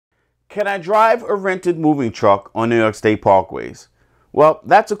Can I drive a rented moving truck on New York State parkways? Well,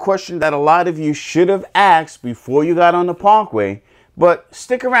 that's a question that a lot of you should have asked before you got on the parkway, but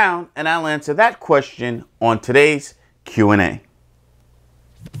stick around and I'll answer that question on today's Q&A.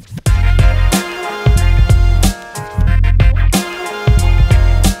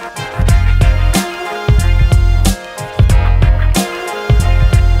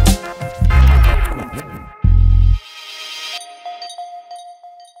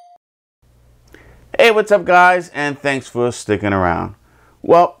 Hey, what's up guys, and thanks for sticking around.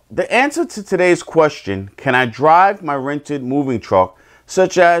 Well, the answer to today's question, can I drive my rented moving truck,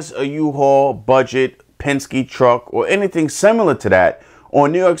 such as a U-Haul, budget, Penske truck, or anything similar to that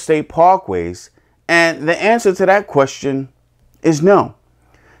on New York State parkways? And the answer to that question is no.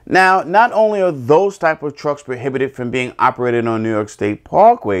 Now, not only are those type of trucks prohibited from being operated on New York State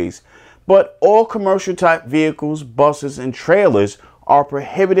parkways, but all commercial type vehicles, buses, and trailers are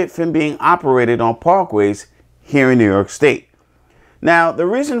prohibited from being operated on parkways here in New York State. Now, the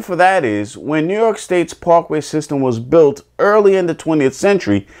reason for that is when New York State's parkway system was built early in the 20th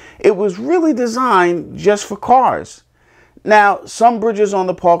century, it was really designed just for cars. Now, some bridges on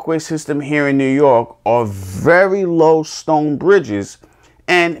the parkway system here in New York are very low stone bridges,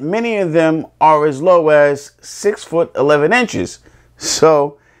 and many of them are as low as 6 foot 11 inches.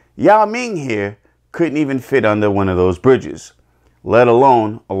 So, Yao Ming here couldn't even fit under one of those bridges, let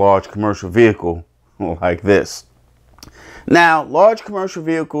alone a large commercial vehicle like this. Now, large commercial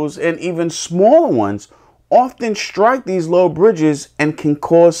vehicles and even smaller ones often strike these low bridges and can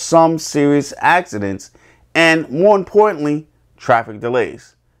cause some serious accidents and, more importantly, traffic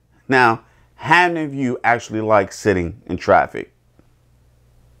delays. Now, how many of you actually like sitting in traffic?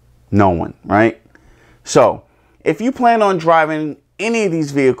 No one, right? So, if you plan on driving any of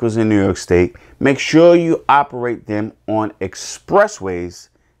these vehicles in New York State, make sure you operate them on expressways,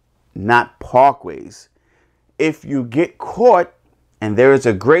 not parkways. If you get caught, and there is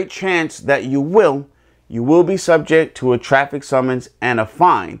a great chance that you will be subject to a traffic summons and a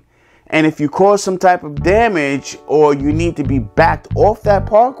fine. And if you cause some type of damage or you need to be backed off that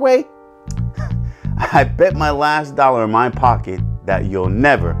parkway, I bet my last dollar in my pocket that you'll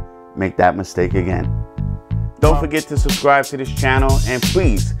never make that mistake again. Don't forget to subscribe to this channel, and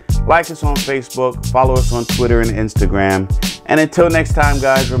please like us on Facebook, follow us on Twitter and Instagram. And until next time,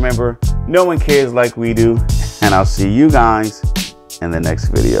 guys, remember, no one cares like we do. And I'll see you guys in the next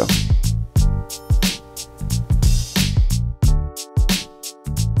video.